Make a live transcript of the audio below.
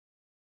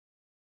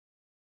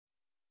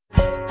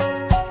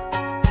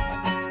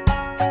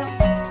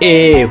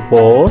A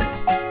for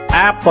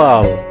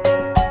apple.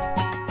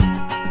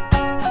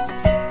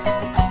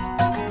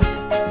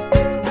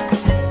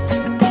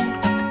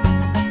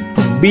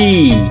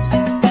 B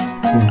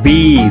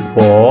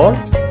for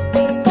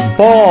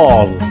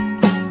ball.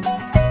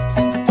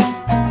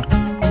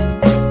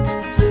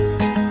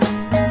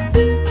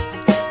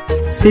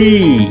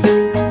 C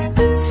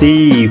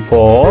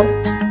for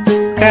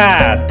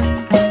cat.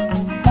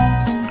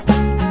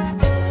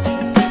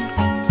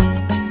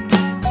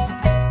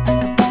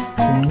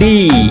 D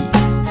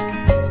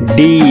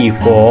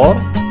for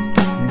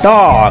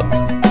dog.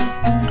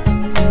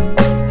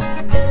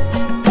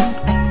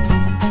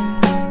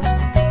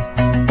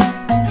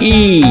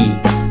 E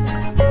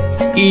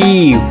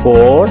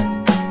for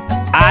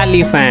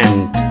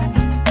elephant.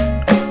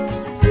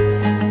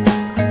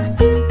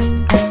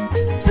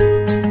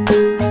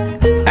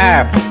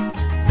 F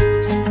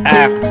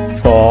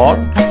for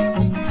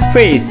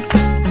fish.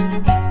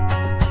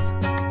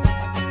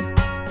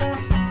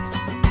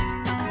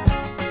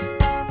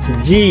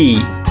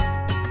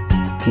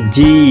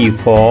 G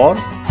for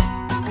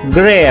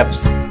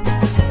grapes.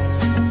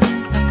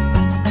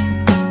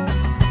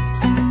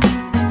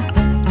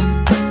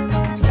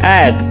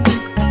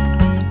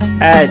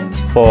 H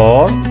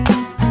for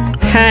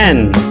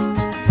hen.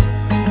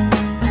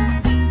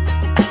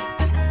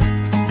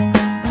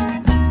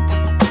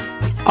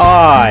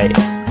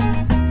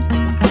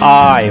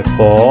 I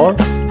for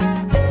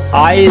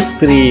ice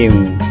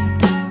cream.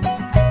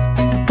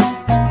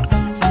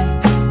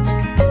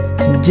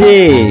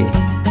 J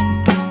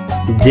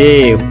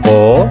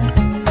for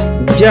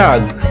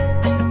jug.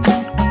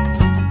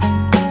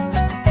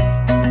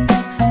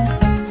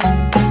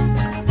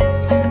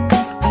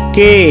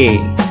 K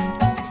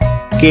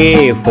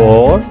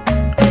for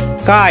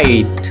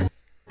kite.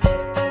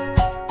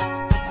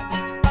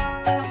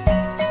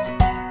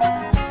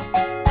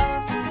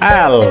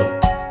 L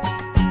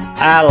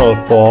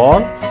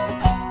for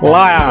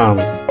lion.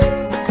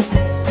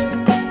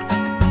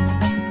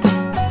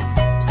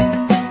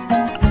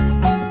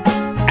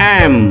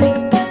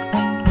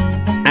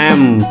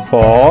 M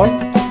for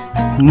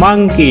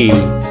monkey.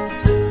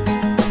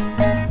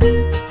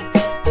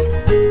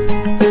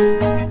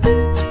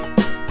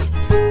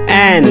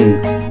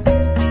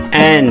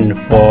 N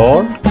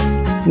for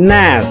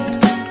nest.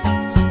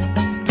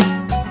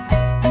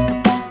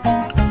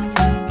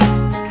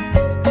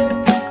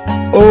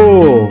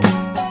 O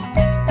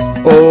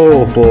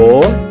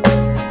for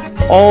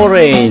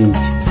orange.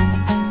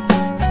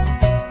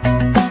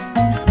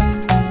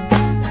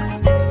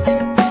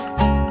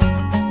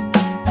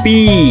 P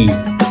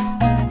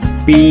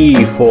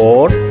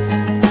for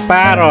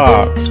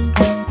parrot.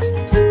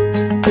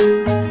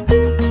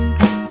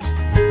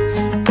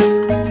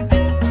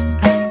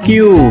 Q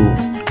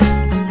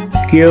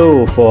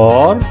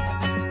for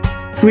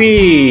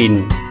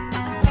queen.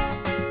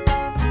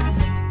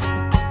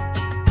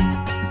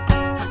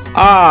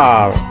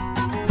 R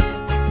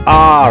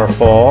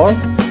for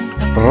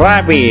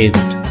rabbit.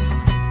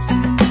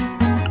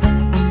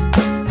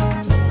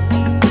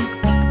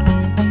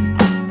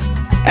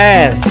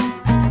 S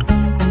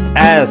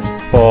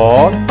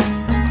for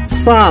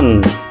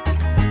sun.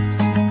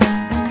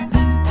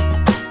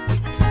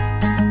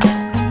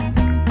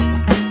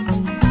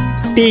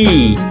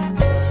 T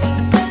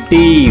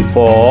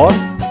for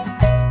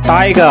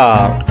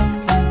tiger.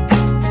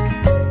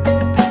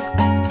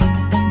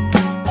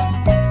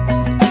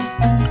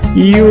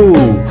 U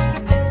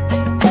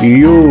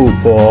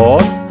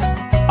for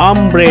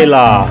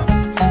umbrella.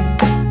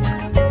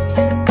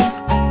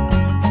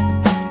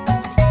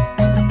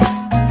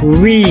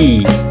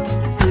 V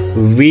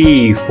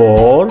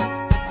for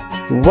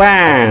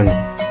van.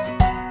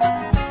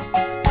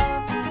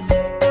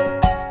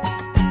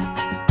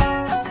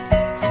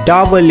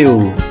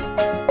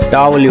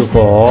 W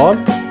for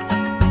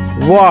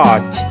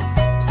watch.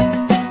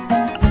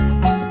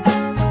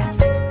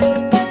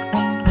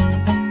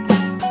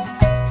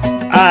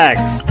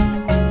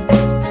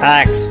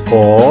 X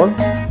for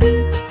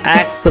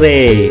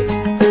X-ray.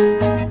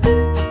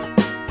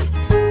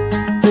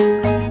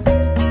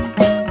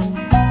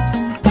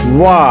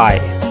 Y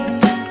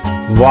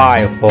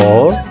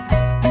for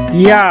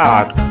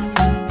yak.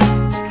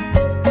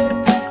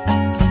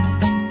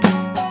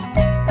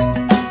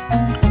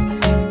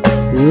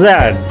 Z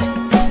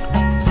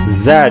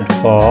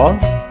for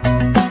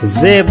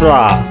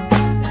zebra.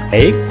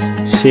 Like,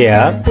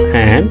 share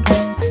and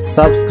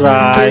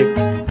subscribe.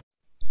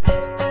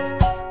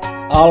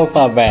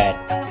 Alphabet.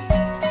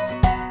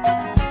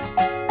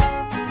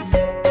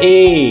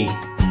 A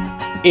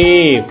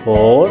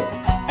for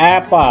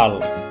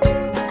apple.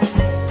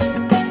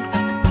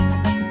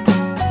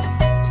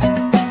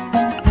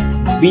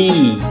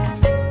 B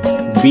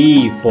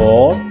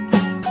for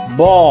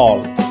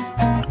ball.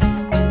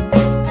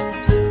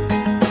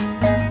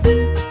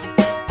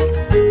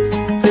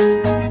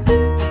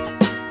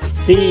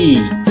 C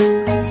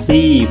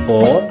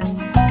for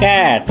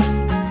cat.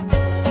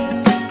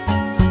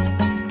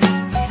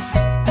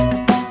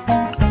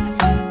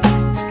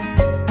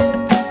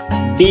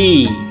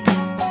 D.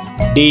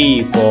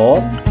 D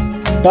for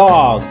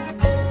dog.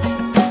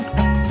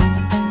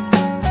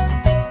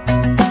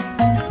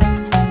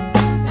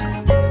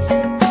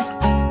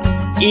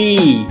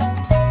 E.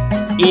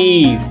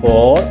 E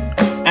for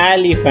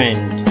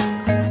elephant.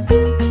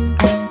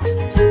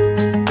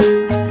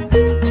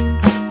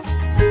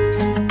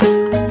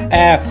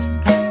 F.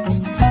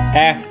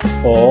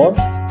 F for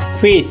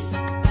fish.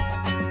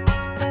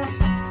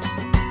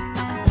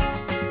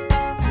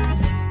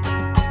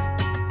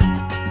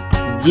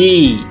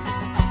 G.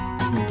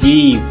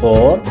 G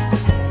for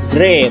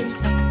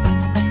grapes.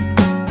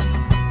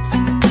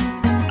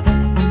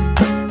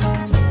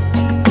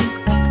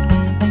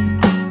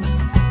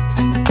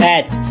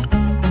 H.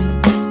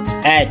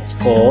 H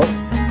for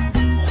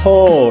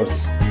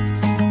horse.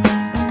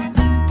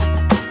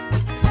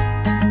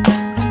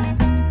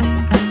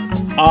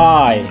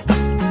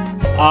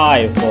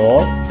 I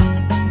for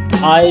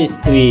ice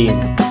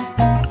cream.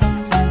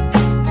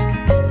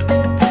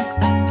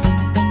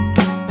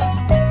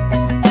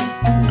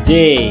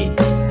 J.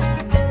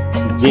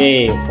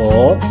 J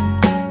for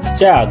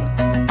jug.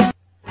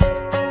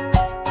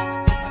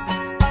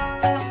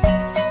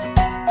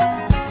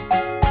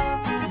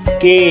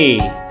 K.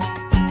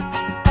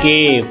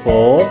 K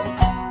for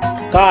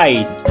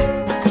kite.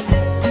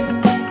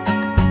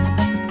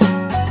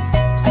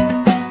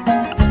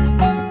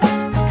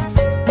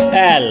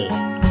 L.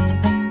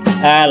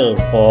 L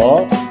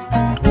for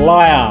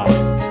lion.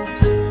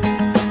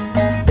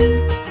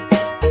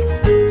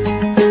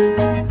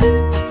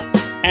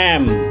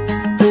 M.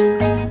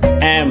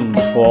 M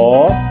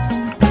for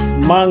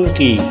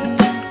monkey.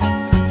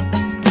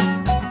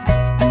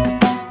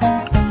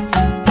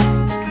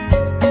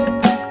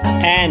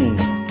 N.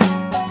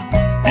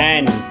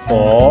 N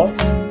for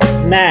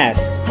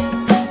nest.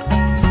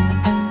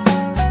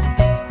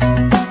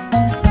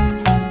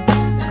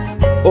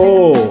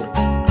 O.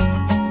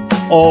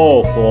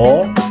 O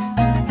for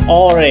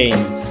orange.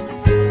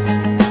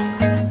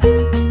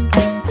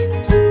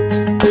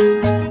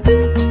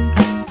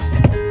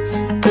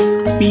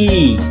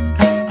 P.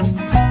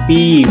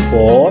 P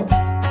for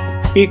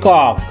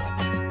peacock.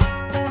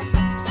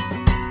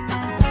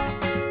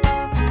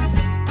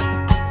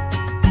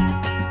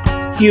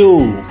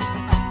 Q.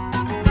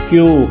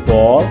 Q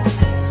for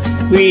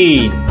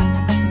queen.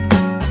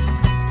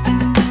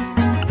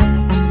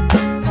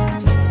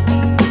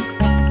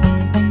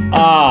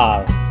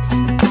 R.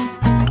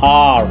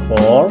 R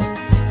for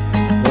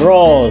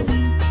rose.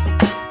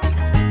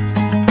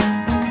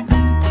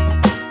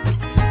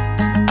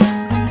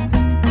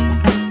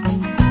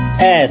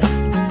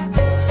 S.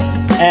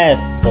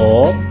 S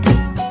for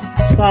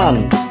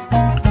sun.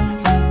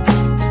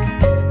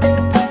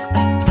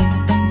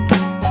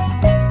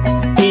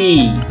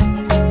 T.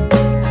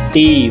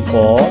 T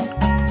for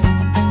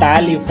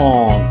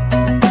telephone.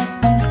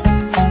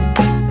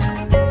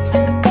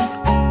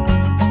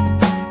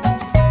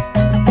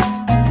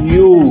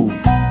 U.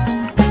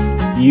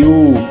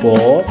 U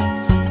for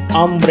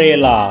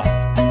umbrella.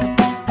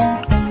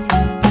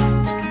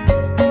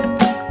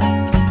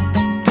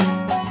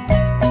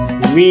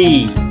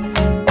 V.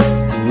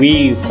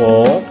 V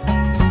for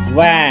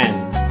van.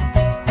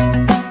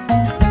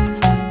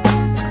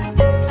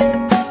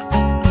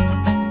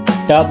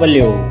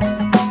 W.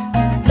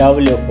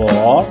 W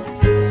for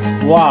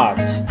watch.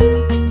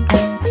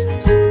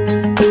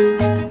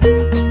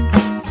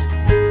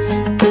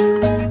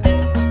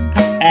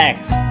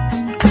 X.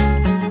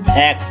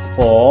 X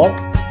for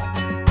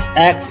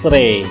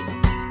X-ray.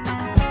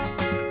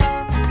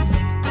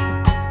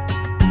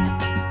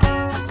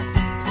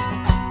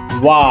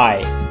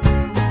 Y.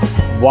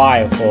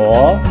 Y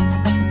for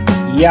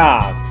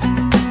yak.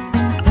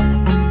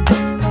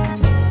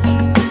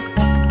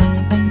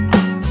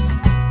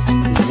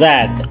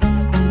 Z.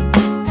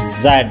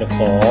 Z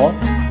for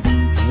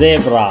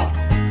zebra.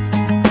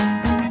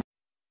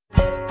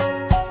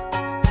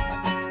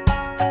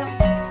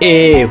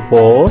 A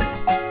for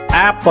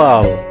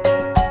apple.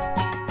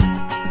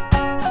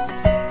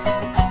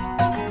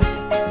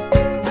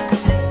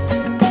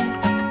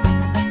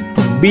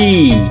 B.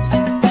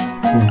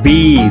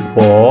 B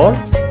for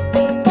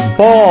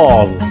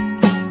ball.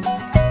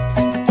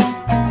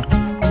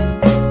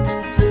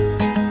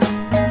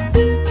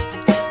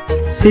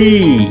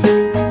 C.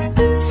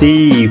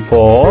 C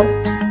for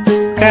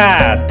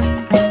cat.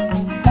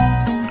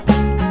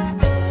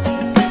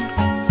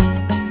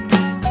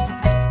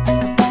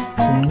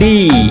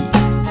 D.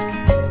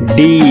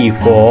 D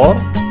for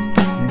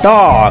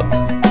dog.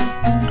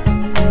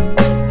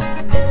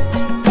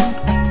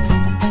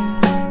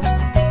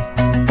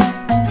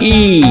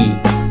 E.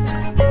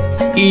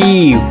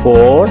 E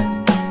for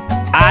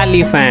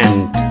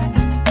elephant.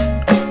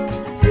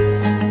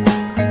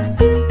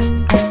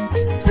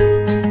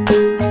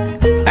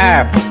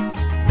 F.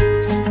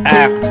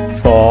 F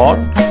for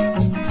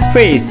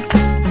fish.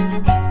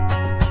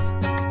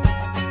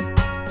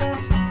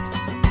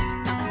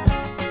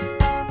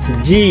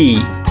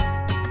 G.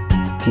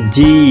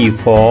 G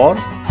for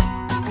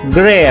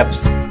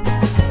grapes.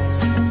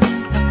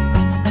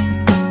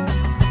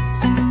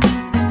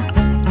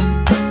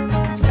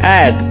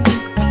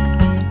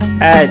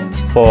 H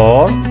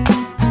for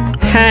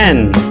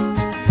hen.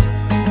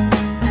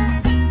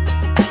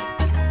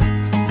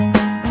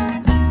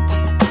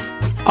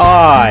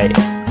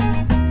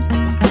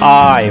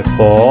 I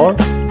for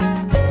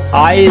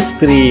ice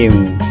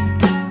cream.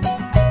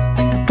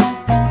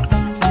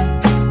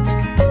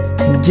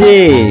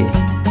 J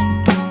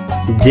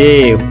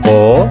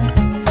for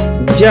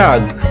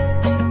jug.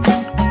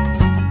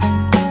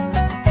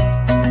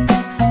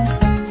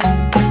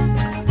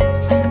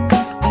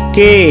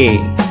 K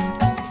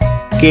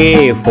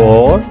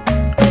for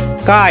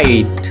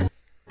kite.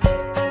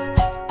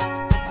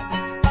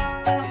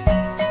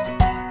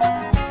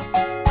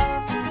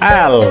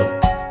 L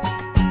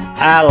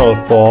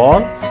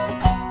for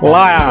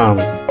lion.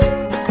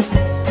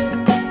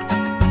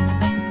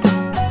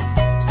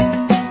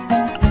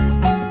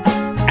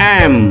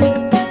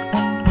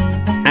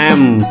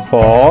 M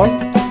for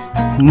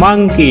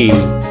monkey.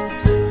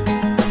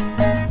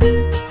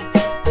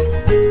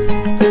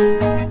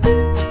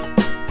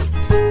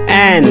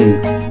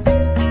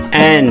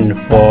 N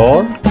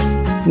for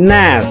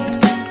nest.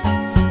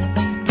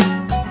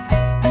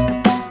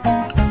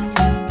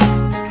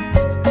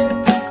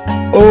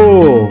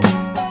 O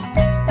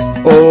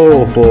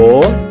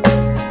for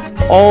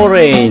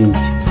orange.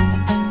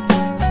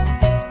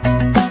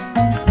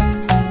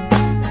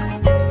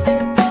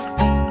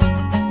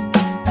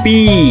 P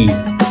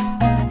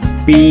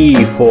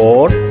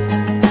for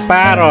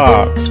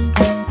parrot.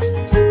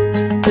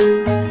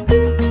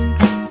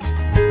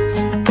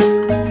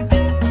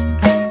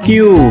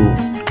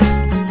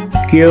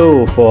 Q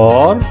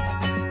for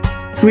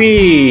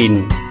queen.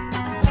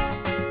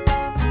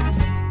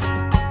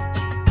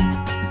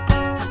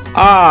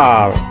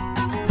 R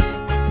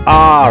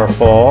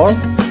for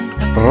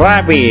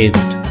rabbit.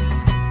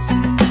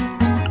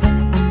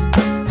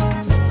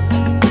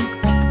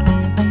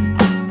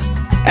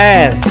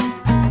 S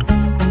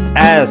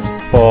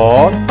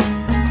for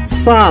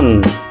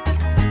sun.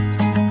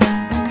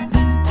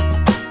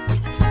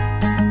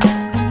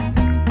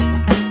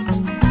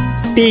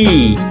 T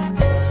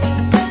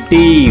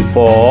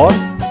for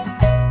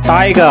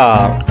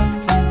tiger.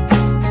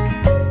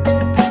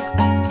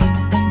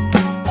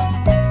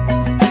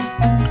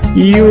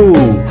 U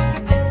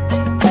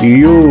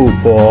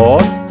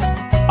for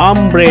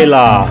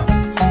umbrella.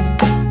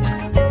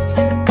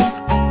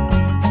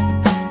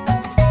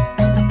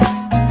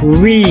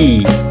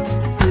 V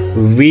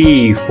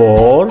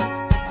for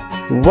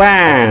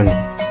van.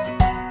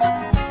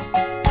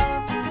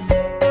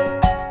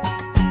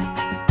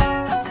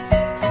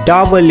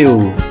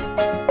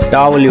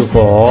 W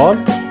for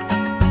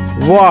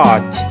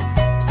watch.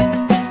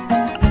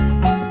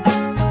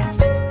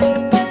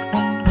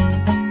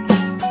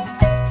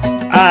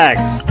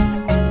 X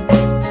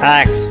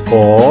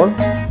for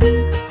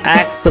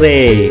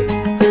X-ray.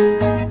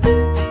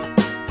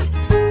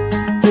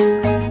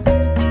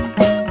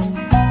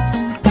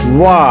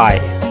 Y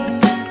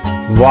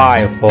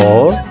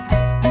for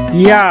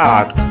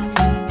yak.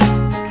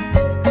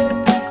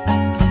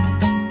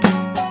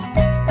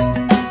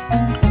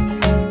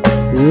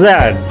 Z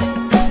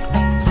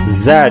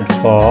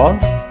for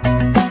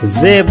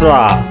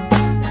zebra.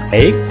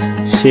 Like,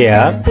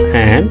 share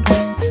and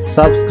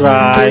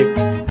subscribe.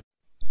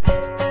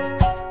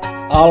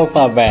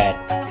 Alphabet.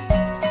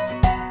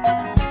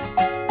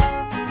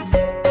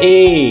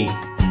 A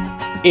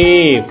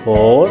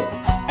for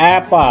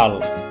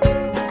apple.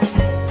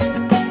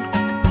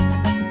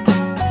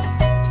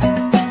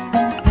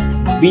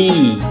 B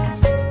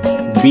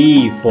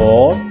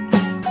for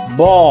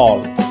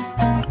ball.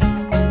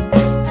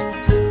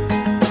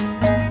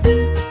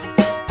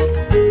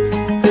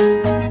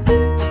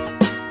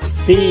 C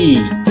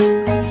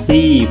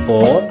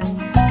for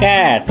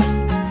cat.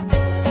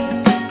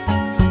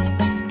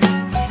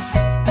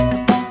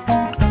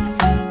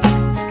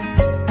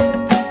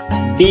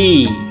 D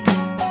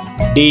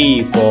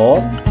for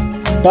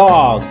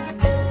dog.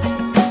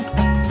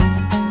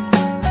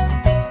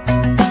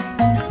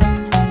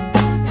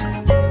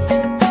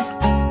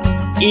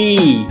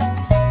 E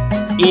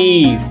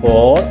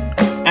for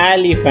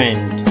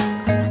elephant.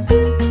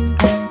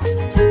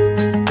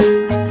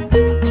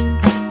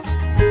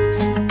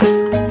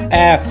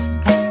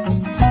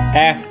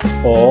 F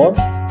for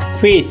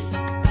fish.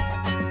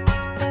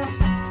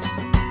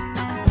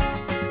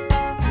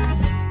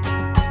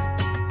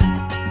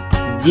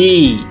 G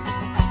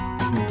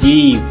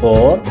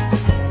for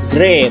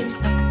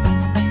grapes.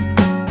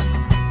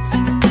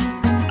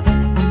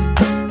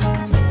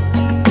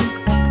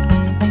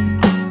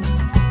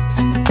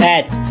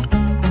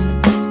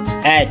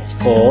 H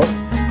for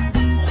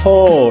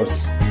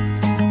horse.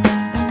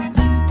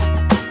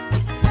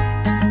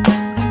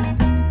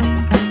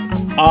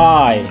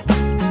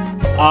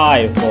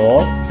 I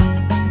for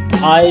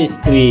ice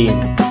cream.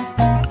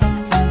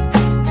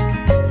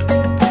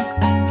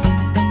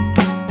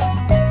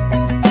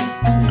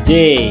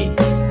 J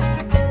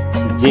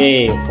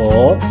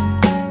for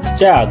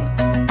jug.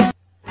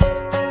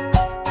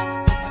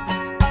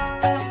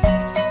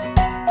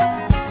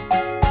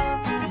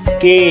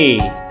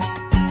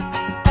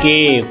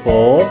 K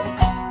for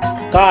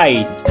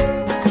kite.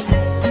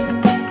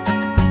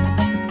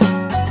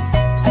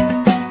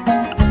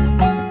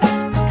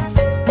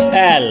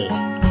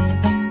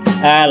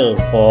 L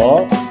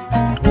for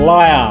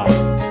lion.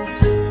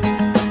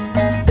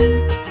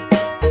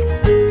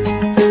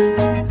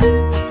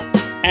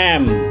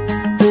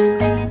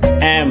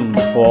 M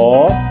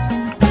for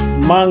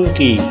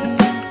monkey.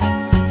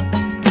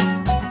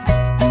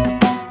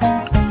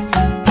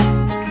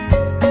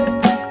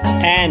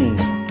 N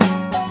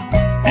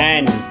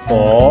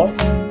for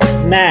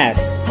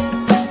nest.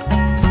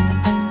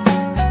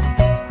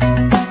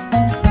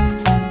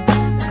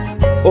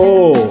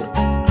 O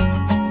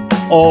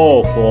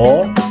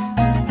for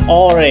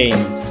orange.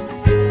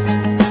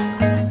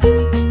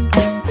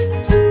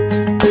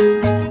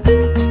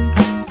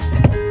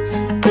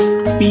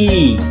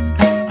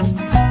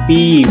 P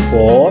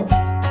for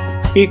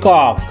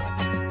peacock.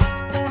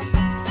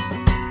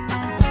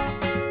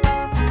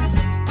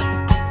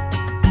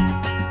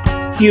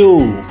 Q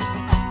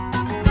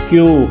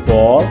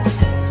for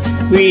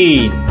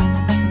queen.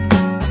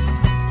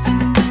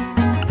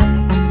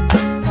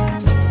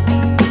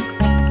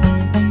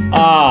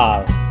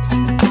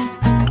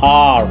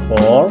 R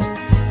for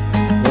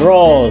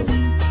rose.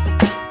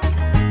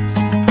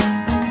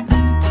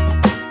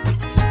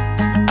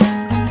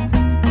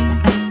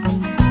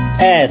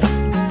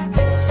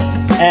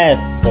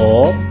 S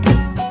for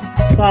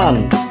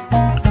sun.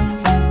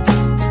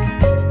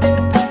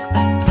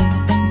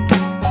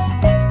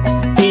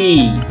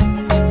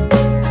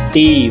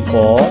 T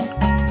for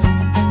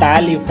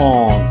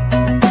telephone.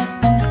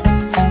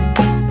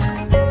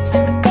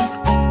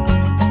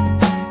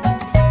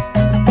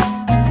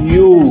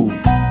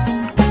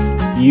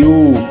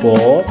 U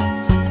for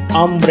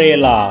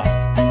umbrella.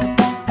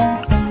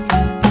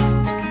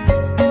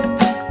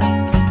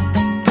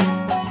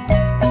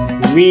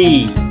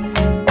 V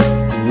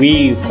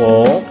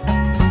for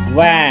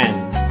van.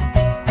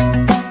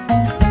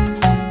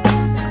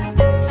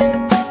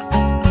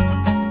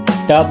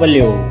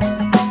 W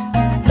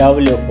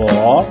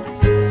for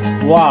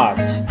watch.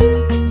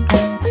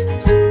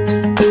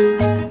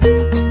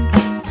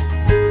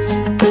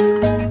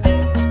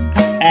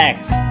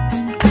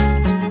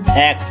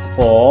 X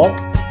for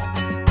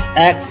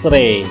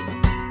X-ray.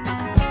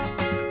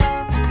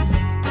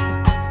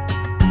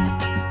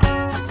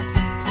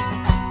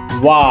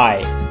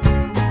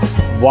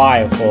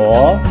 Y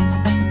for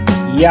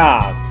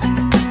yak.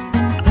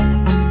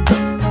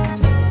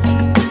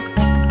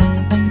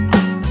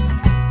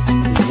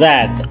 Z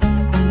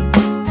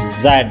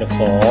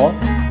for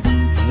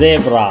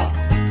zebra.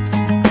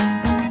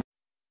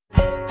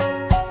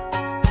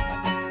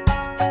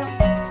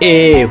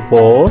 A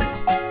for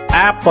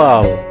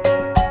apple.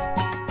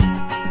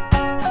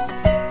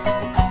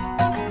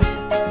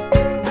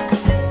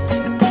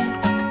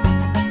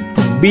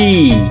 B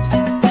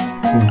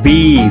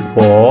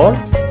for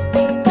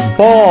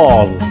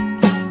ball.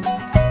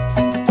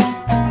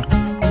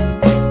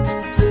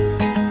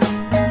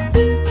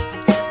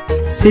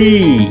 C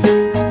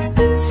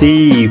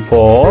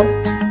for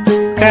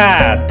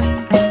cat.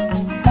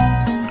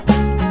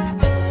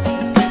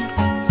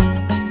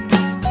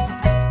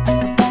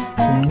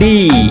 D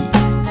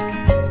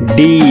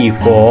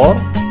for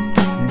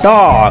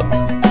dog.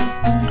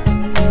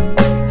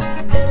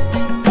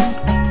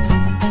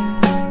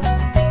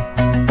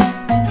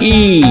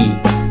 E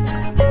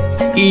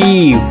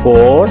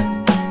for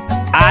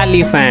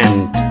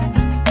elephant.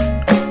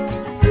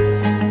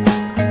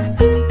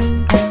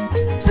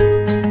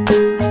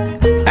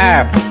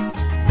 F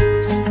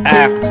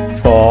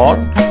for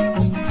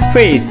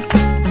fish.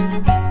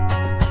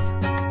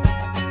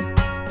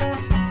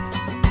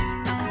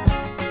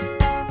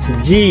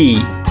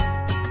 G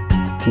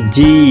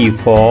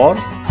for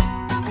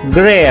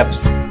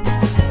grapes.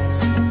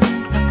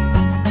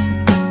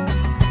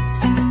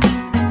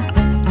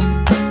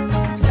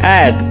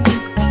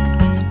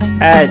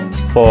 H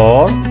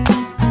for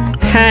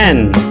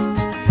hen.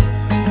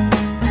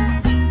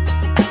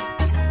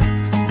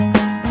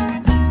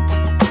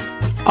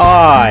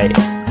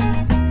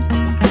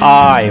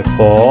 I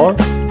for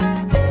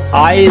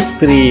ice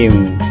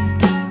cream.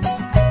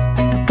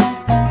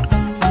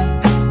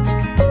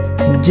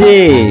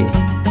 J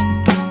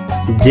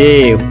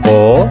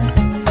for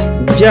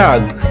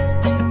jug.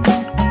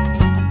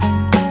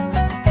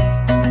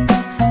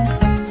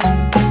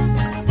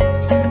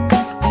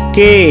 K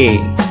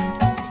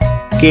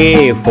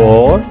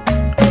for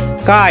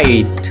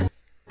kite.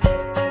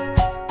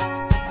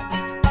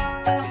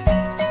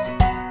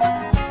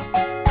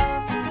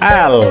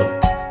 L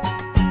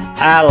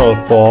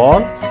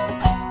for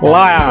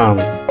lion.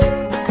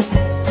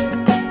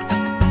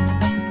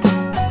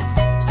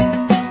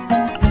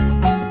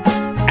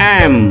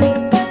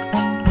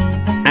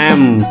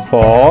 M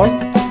for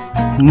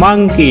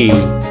monkey.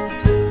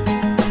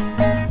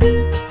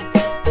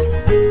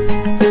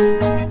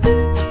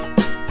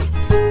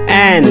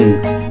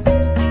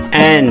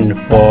 N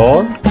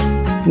for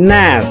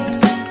nest.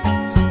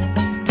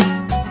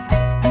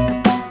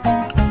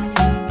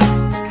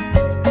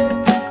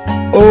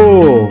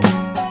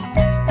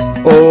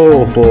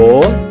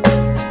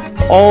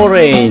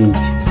 Orange.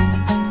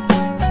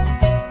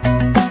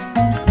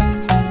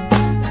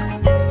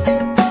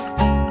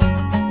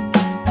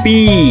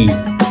 P.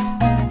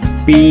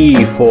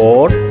 P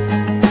for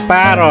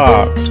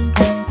parrot.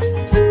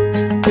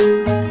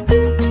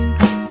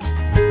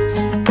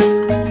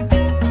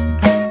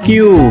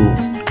 Q.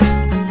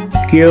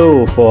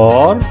 Q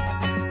for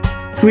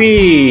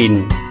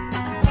queen.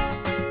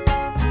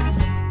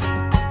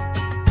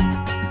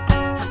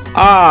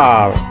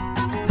 R.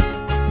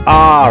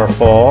 R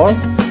for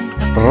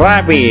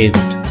rabbit.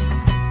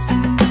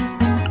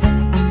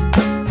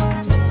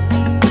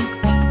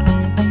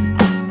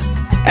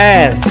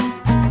 S.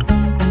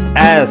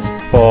 S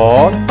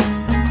for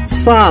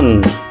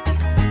sun.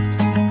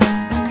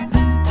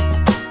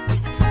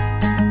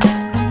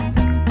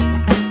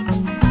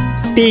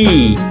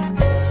 T.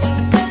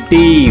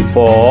 T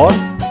for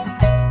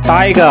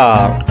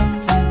tiger.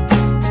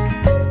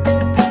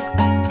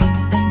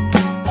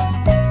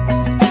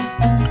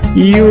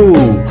 U.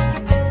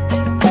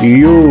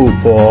 U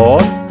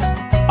for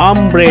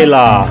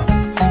umbrella.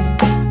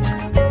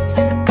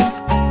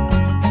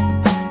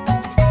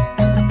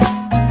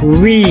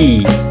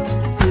 V.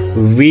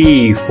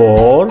 V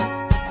for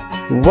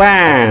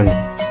van.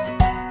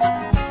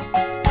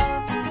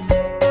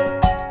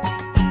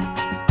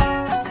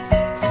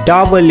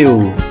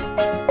 W.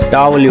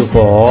 W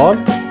for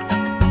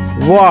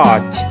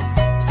watch.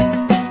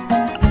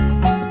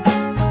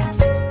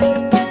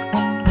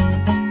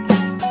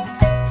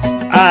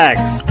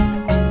 X.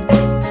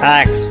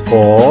 X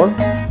for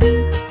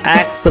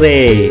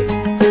X-ray.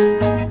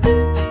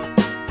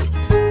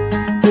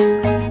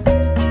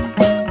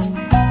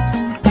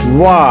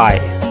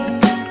 Y.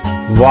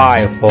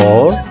 Y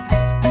for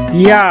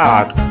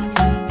yak.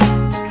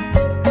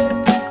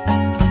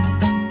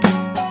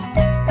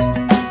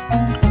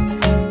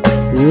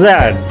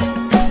 Z.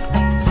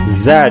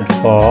 Z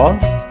for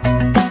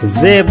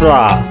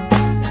zebra.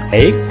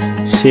 Like,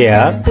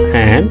 share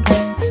and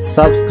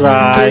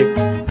subscribe.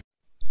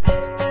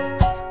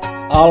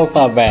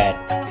 Alphabet.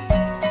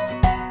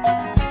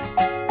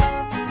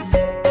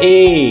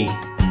 A.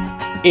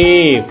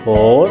 A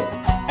for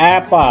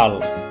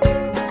apple.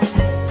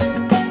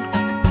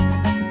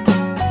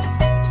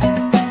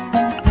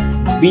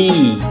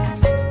 B.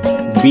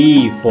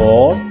 B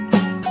for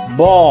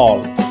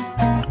ball.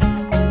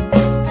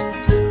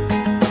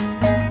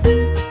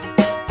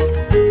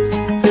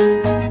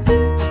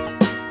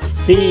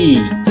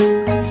 C.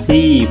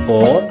 C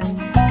for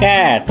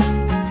cat.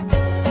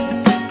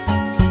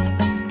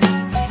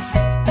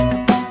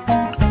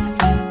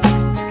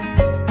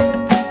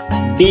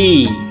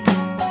 D.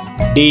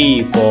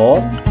 D for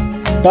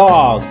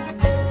dog.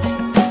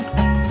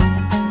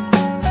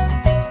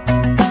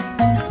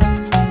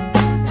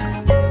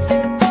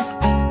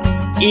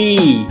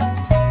 E.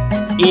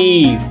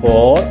 E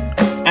for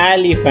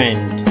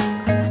elephant.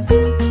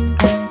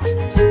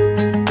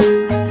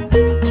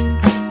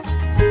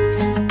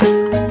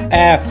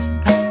 F.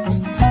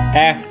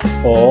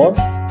 F for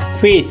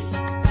fish.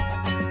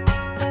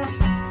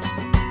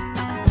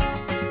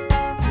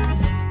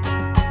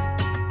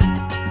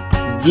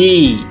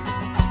 G.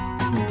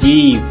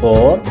 G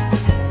for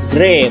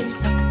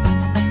grapes.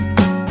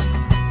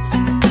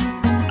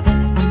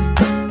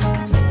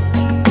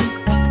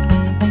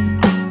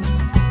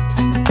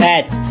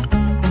 H.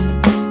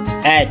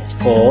 H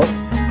for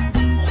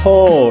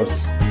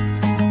horse.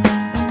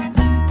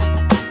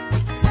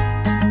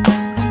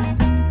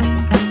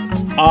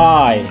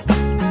 I.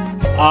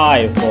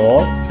 I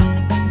for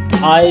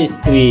ice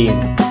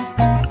cream.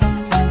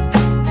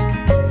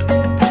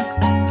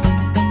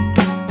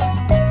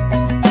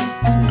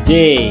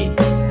 J.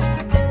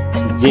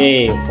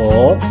 J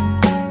for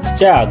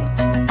jug.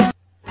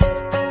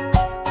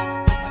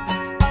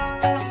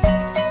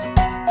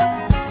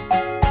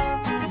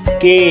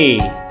 K.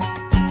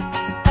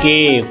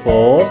 K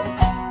for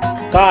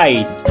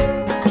kite.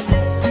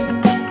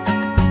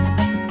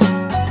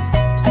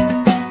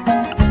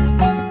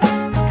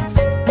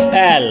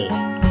 L.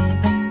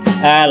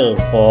 L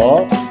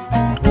for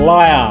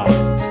lion.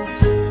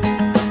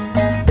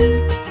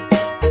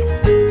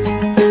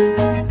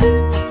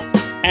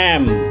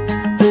 M.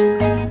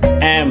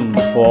 M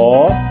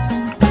for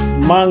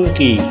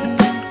monkey.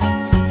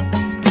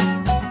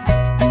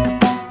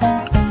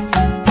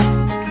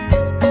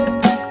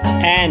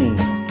 N.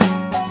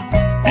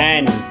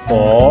 N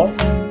for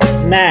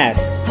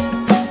nest.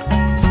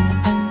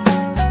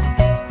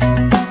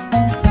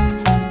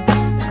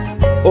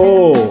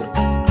 O.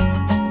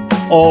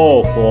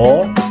 O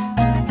for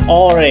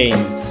orange.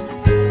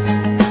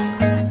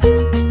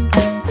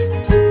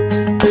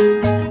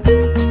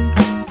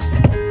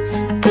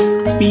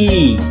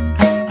 P.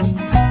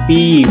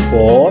 P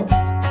for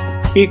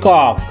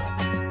peacock.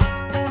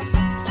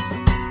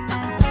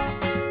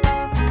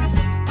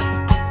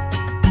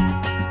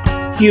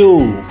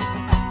 Q.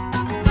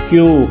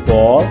 Q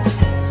for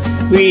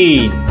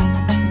queen.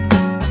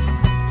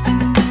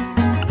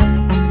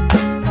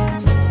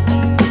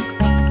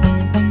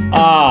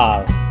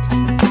 R.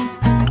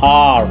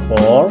 R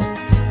for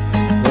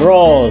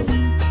rose.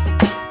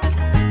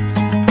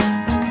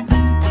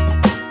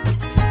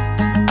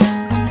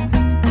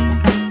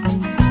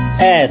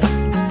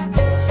 S.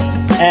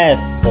 S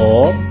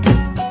for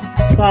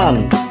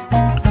sun.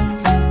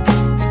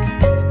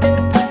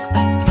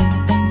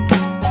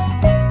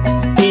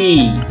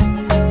 T.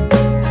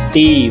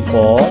 T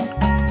for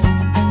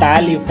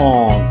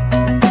telephone.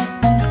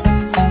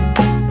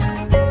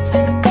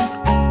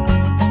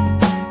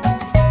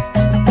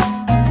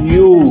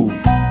 U.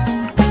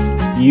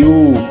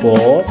 U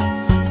for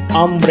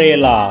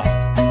umbrella.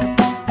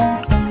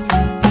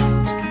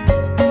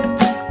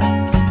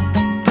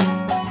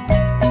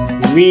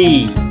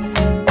 V.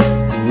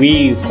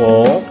 V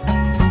for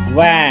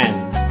van.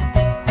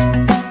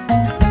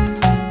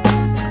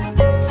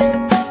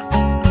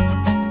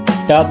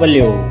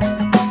 W.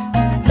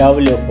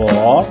 W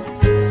for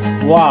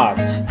watch.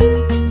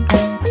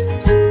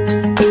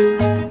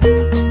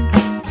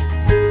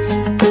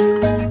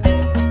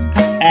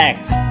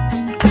 X.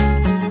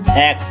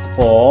 X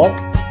for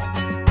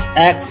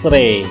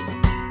X-ray.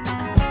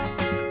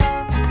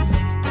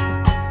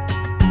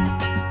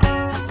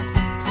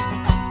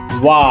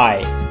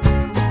 Y.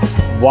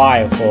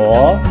 Y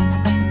for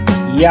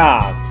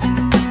yak.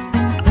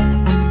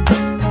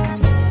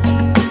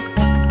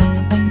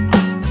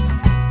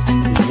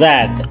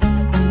 Z.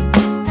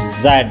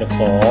 Z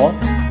for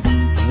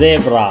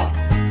zebra.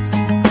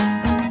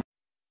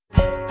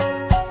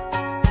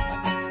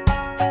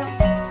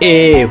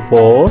 A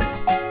for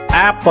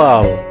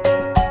apple.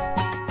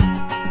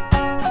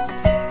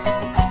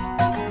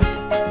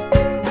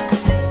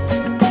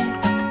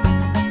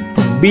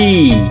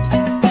 B.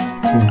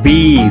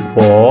 B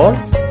for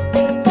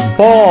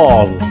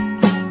ball.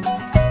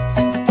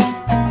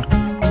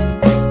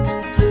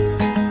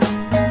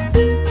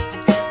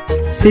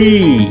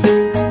 C.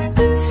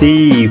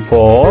 C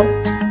for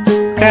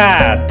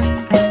cat.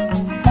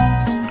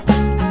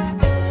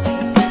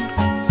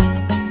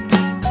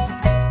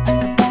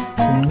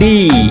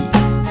 D.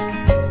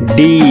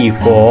 D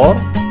for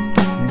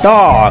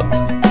dog.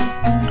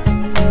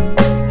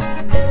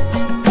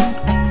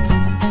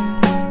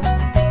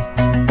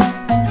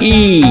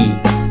 E.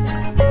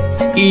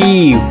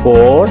 E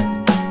for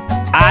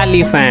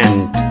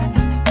elephant.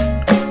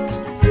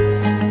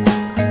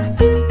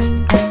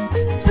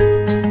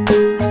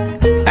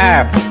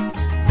 F.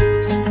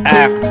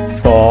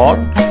 F for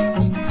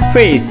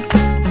fish.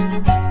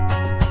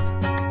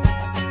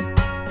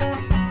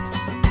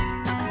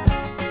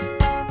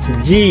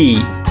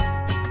 G.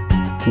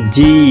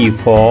 G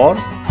for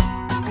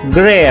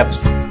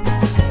grapes.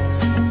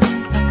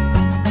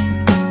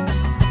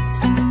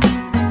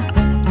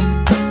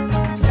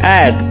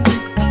 H.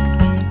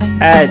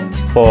 H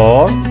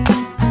for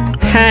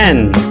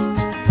hen.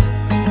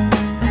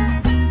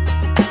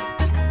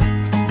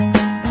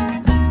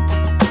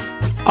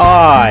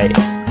 I.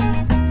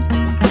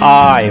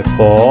 I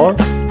for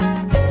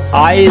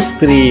ice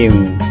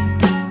cream.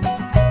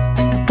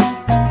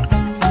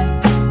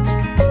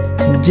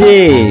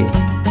 J.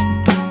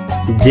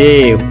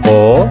 J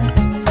for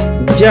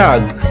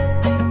jug.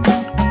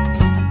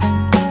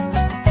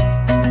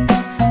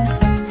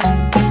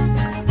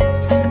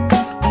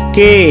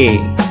 K.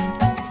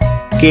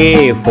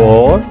 K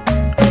for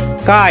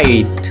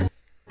kite.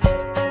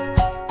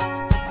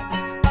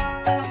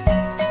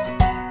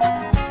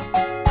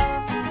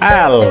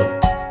 L.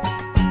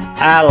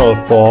 L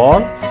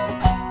for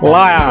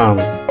lion.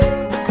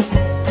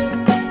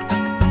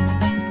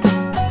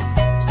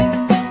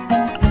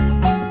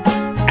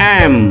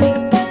 M.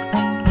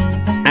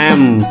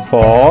 M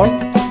for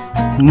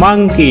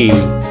monkey.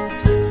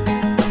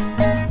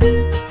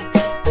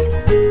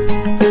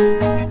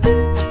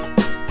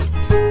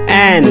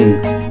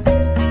 N.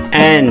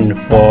 N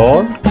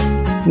for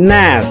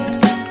nest.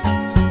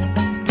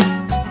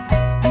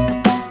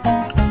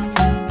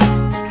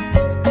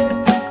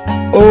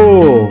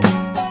 O.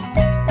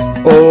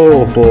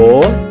 O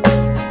for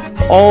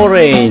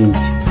orange.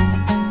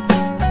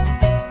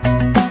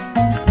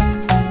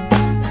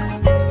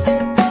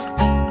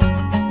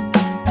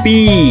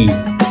 P.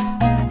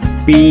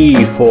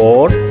 P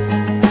for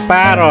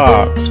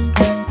parrot.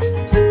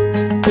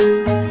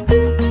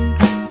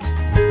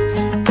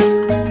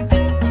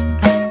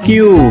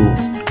 Q.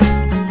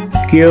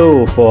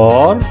 Q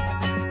for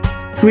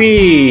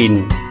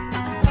queen.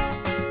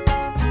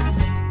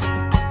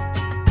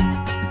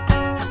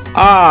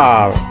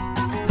 R.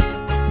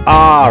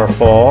 R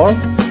for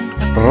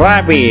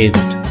rabbit.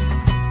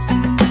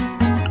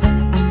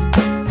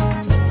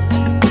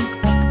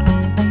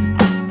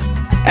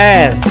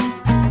 S.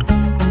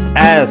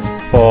 S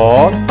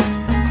for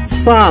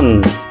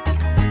sun.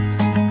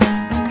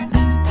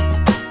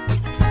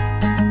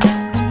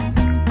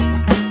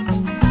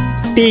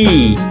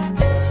 T.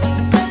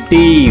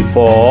 T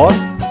for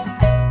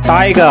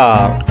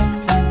tiger.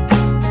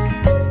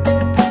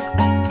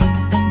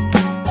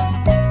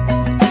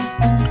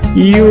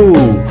 U.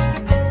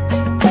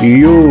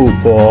 U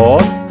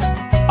for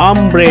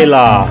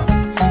umbrella.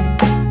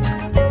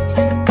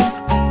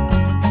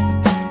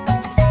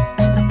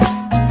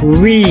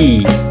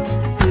 V.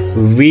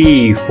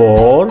 V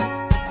for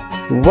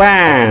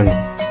van.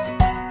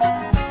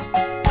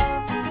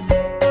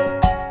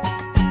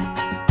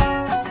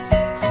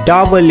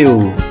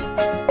 W.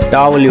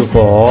 W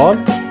for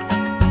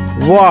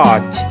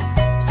watch.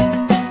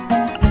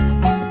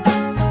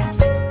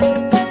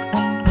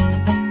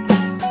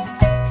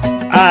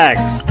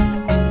 X.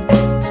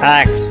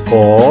 X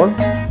for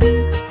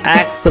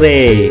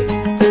X-ray.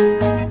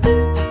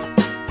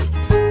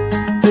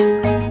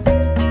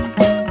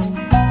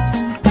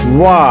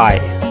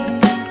 Y.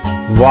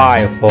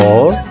 Y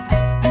for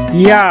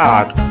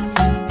yak.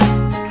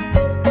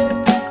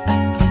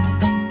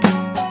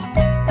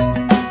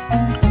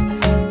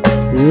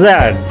 Z.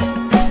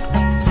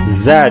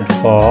 Z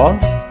for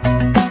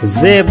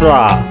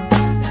zebra.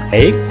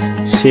 Like,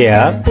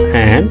 share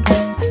and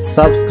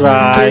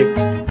subscribe.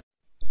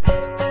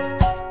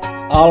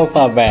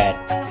 Alphabet.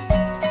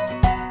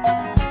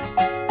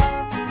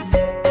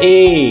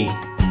 A.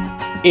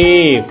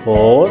 A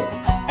for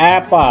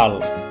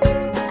apple.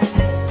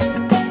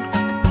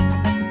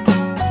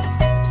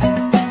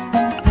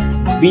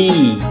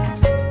 B.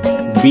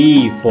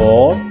 B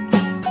for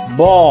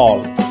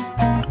ball.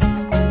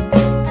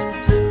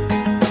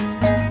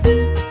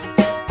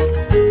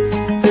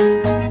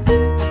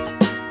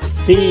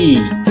 C.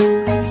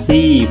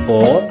 C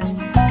for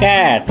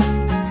cat.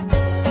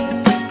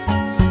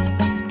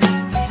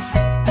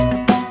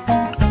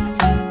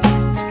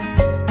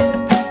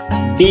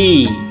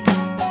 D.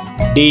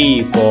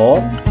 D for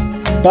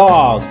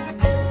dog.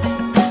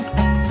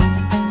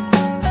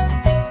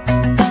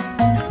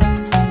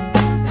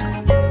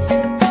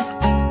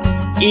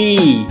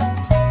 E.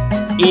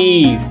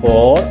 E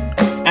for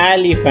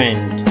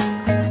elephant.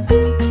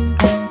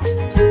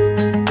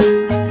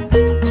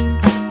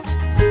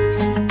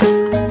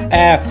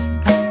 F.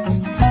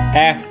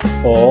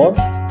 F for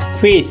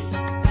fish.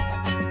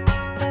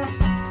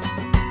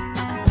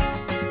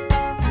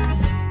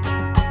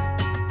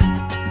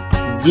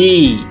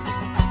 G.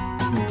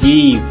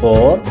 G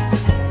for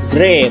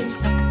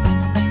grapes.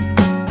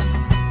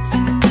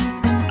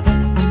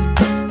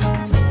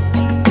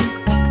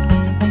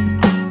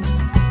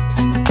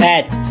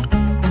 H.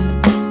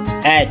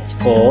 H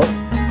for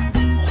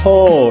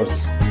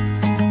horse.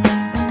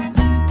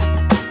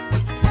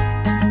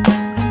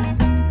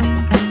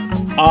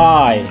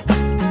 I.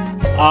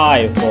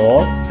 I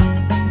for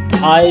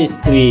ice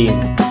cream.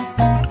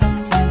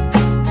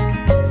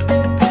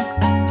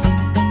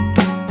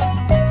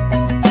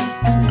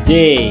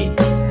 J.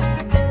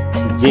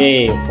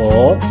 J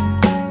for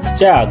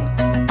jug.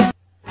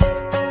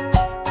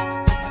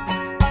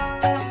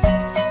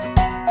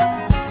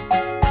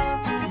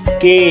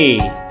 K.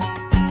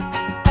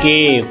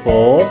 K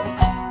for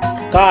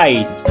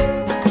kite.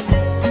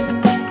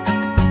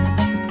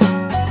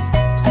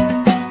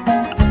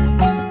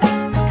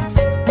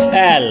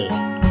 L.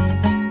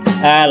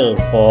 L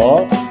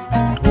for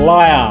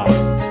lion.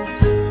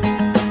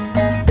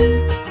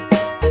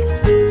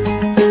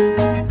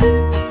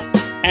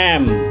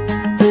 M.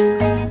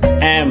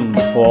 M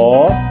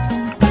for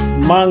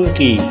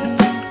monkey.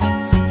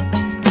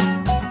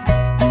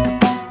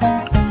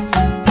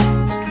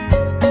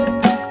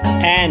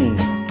 N.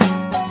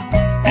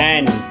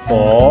 N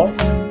for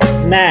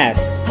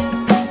nest.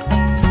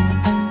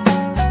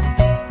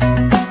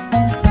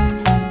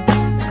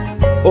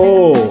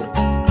 O.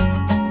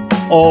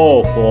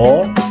 O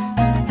for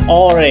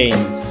orange.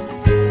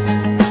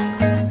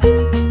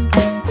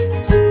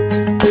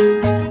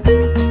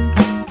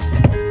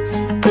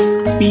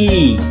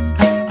 P.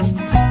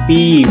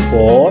 P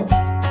for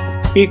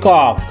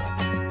peacock.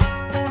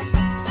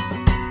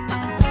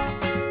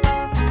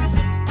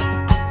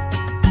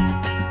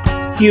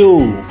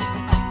 Q.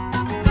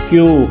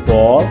 Q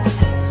for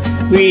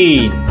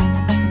queen.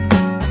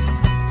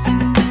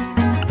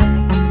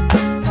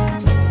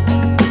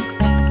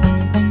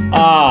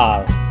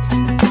 R.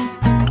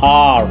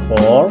 R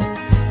for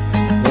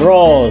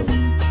rose.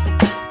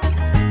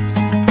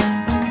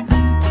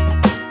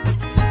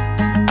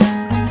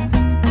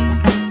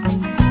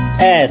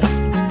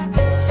 S.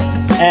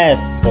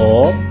 S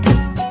for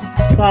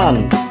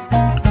sun.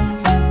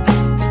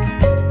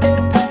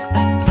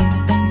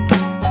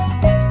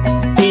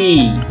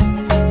 T.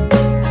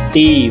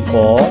 T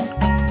for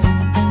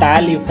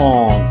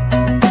telephone.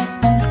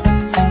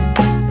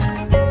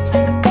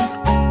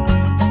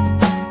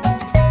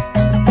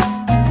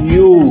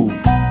 U.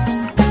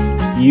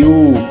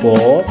 U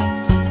for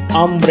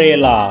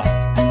umbrella.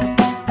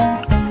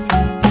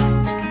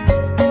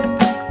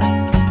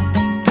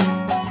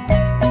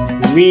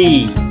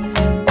 V.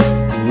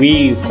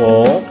 V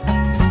for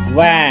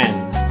van.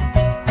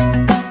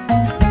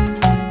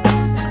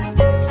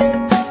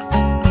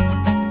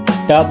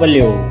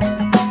 W.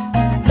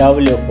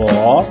 W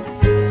for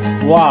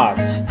watch.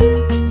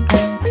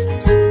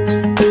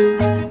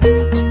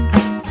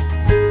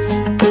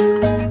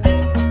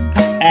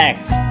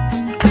 X.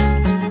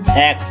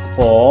 X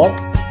for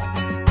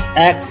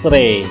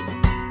X-ray.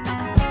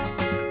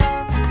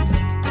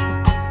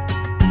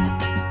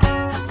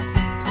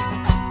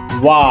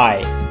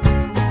 Y.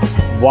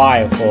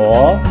 Y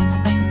for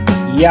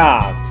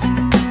yak.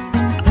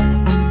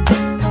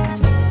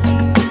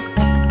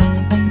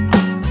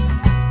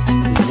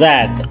 Z.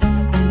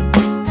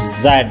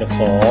 Z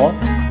for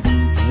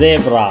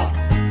zebra.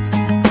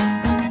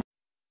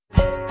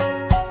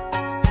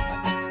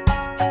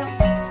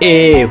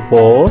 A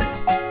for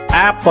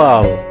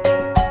apple.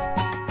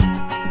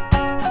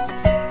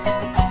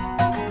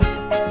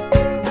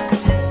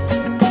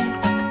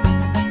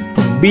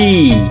 B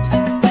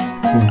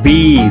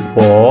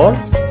for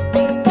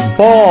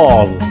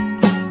ball.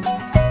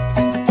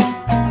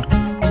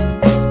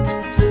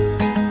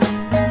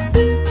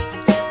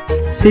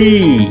 C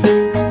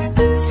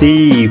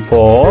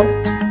for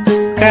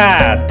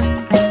cat.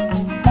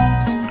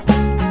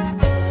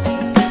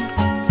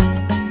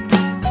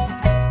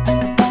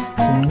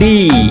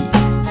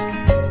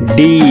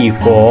 D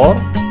for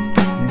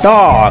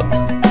dog.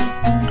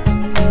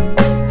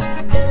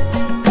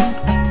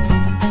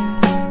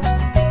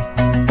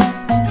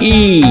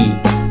 E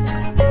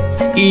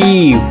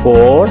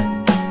for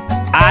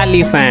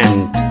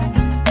elephant.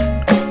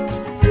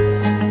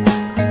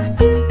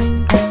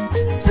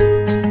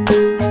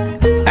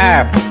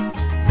 F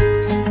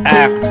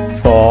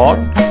for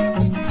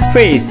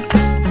fish.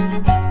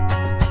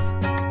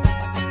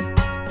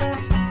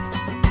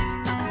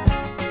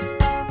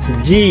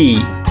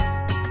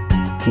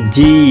 G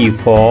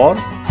for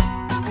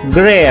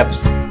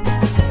grapes.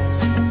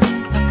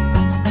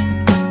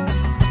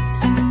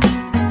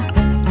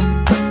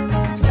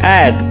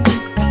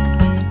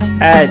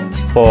 H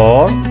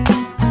for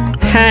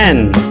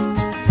hen.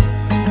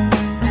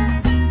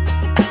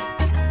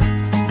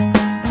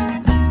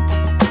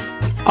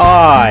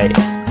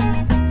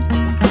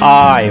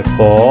 I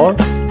for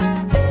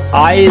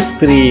ice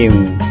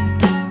cream.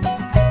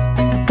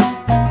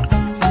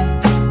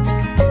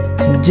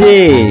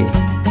 J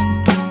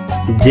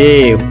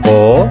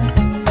for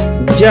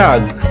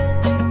jug.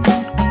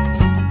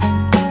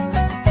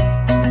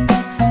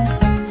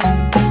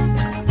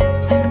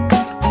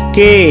 K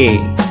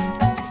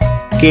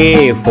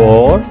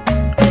for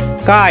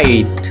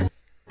kite.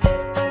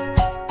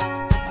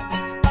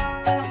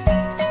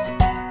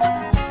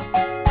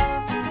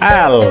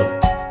 L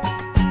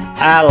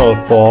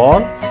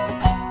for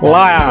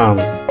lion.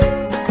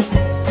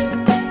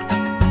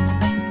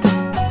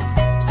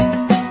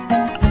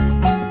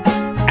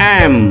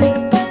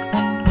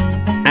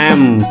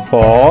 M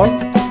for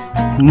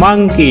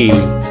monkey.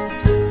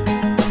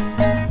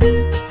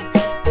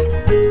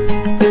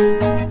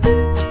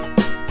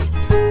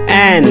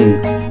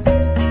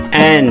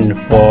 N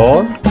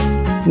for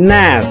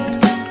nest.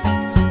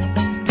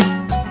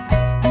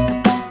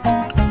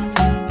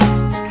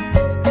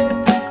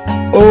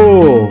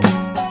 O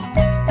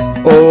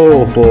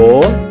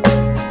for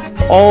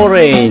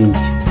orange.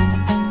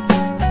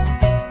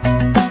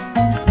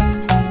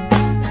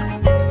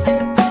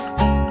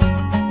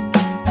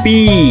 P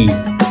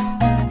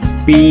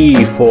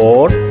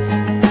for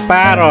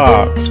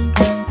parrot.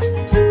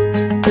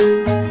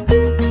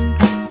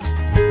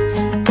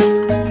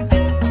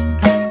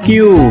 Q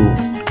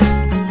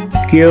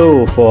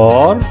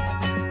for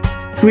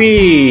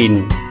queen.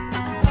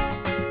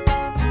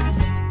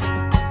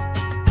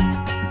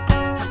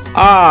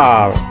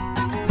 R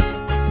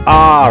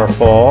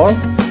for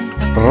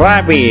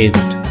rabbit.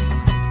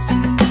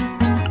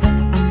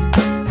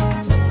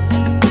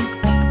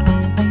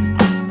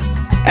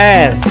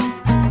 S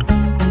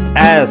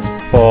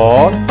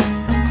for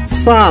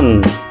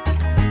sun.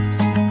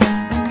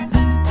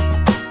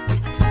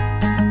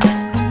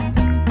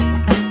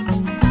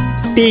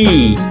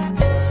 T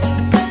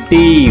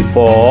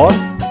for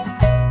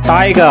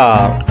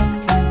tiger.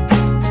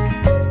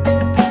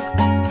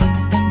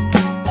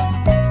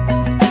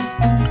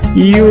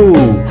 U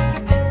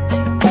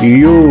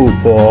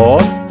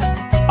for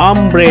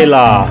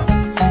umbrella.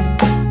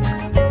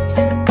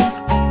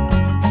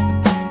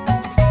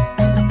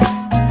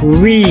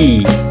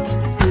 V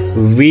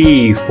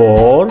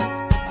for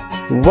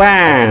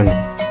van.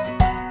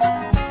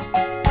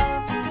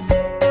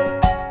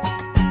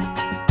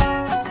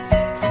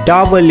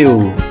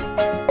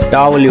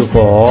 W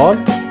for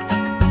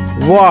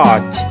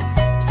watch.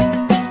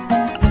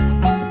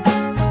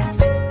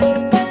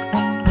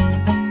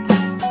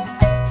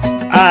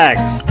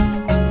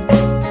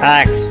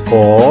 X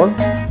for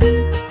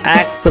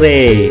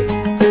X-ray.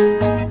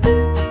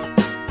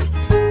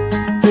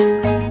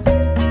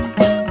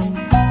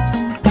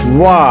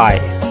 Y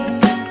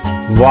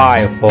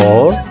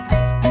for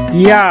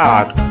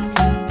yak.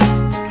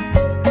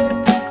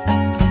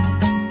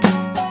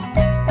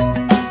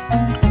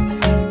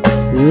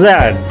 Z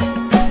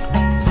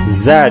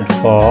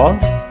for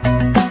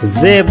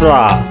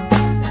zebra.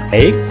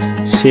 Like,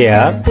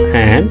 share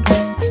and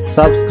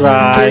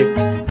subscribe.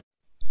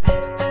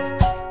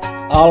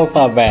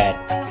 Alphabet.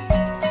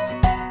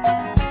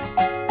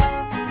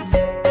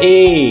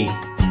 A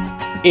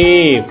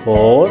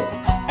for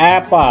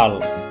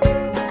apple.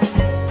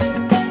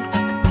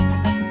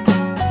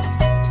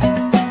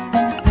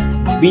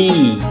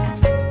 B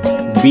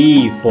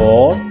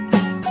for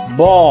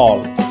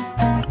ball.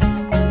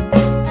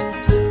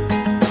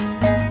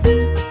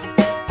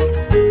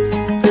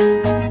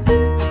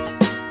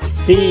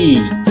 C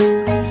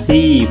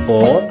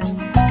for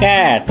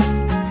cat.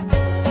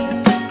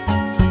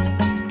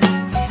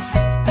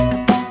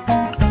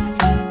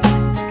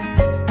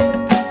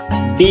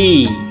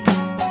 D.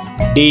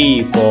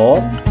 D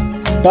for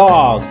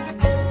dog.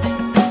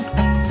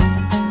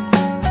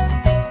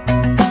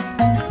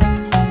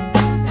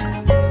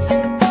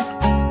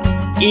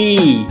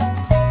 E.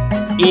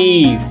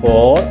 E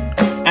for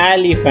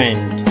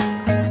elephant.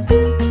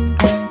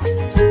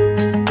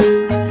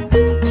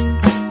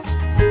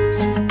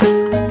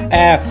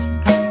 F.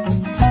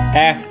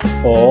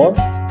 F for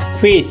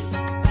fish.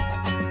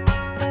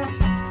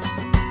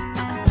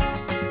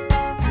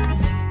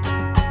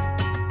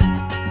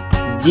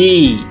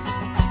 G.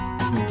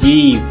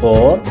 G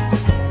for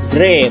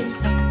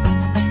grapes.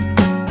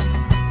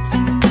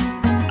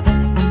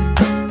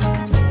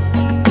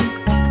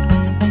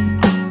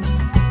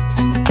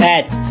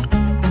 H.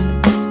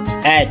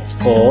 H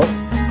for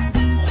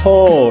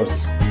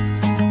horse.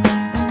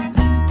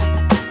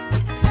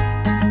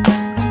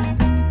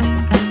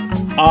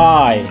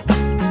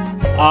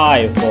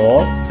 I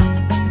for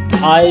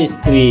ice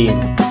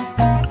cream.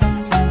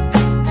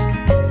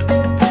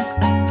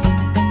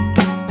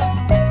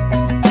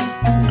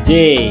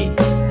 J.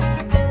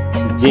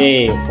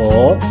 J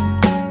for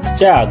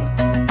jug.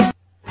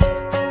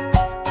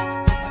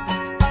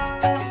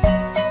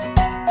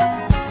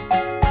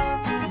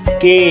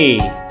 K.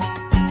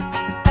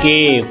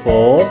 K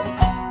for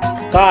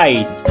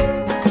kite.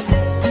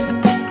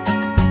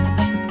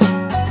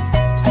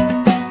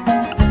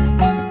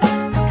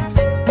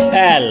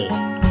 L.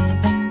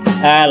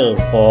 L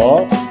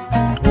for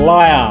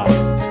lion.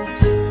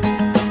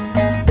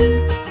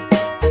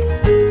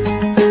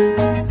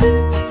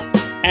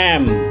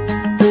 M.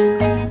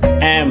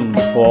 M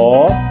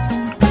for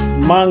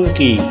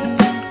monkey.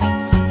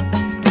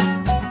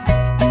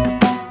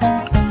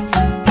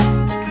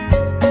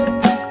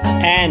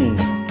 N.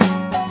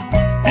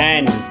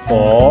 N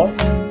for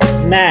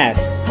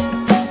nest.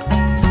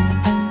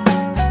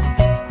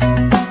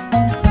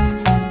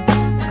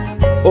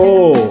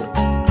 O.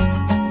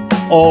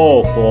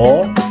 O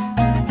for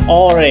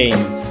orange.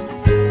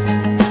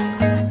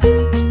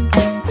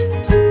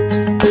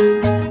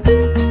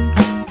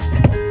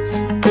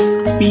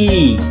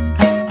 P.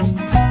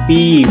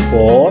 P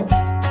for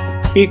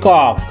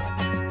peacock.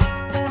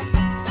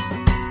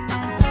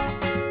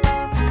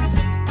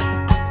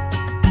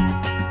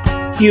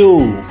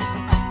 Q.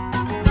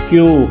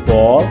 Q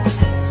for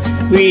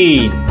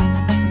queen.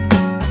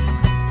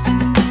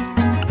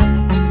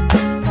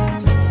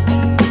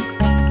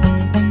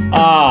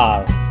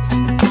 R.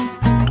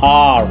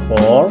 R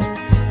for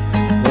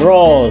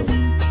rose.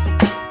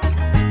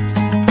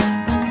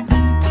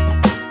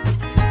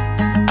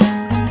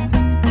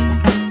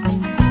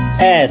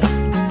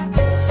 S.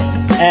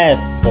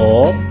 S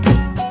for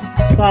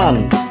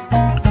sun.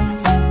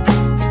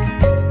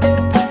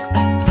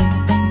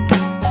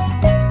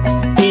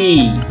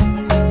 T.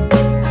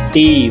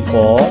 T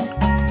for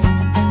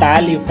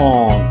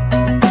telephone.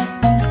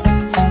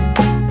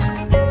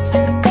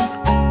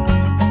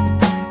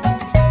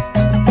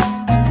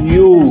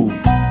 U.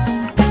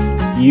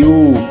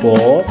 U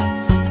for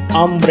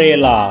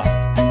umbrella.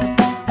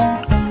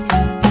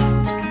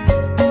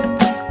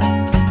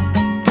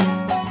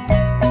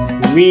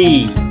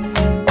 V.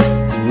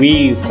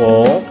 V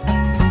for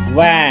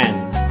van.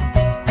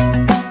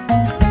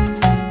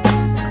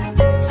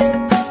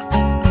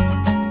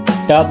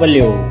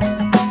 W.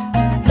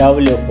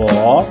 W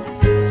for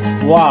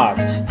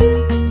watch.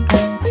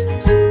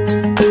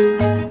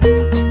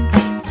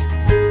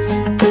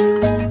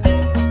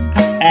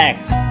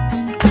 X.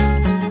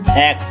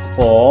 X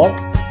for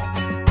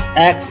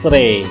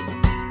X-ray.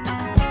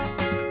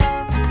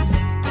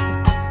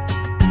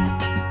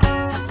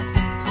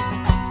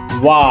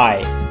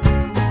 Y.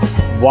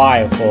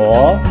 Y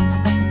for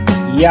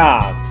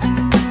yak.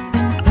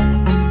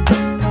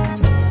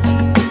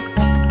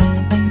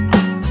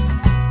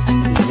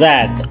 Z.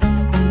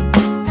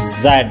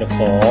 Z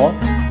for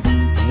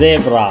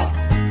zebra.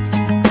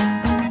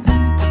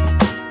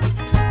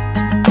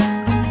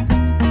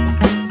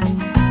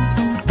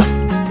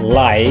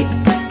 Like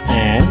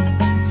and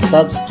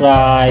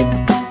subscribe.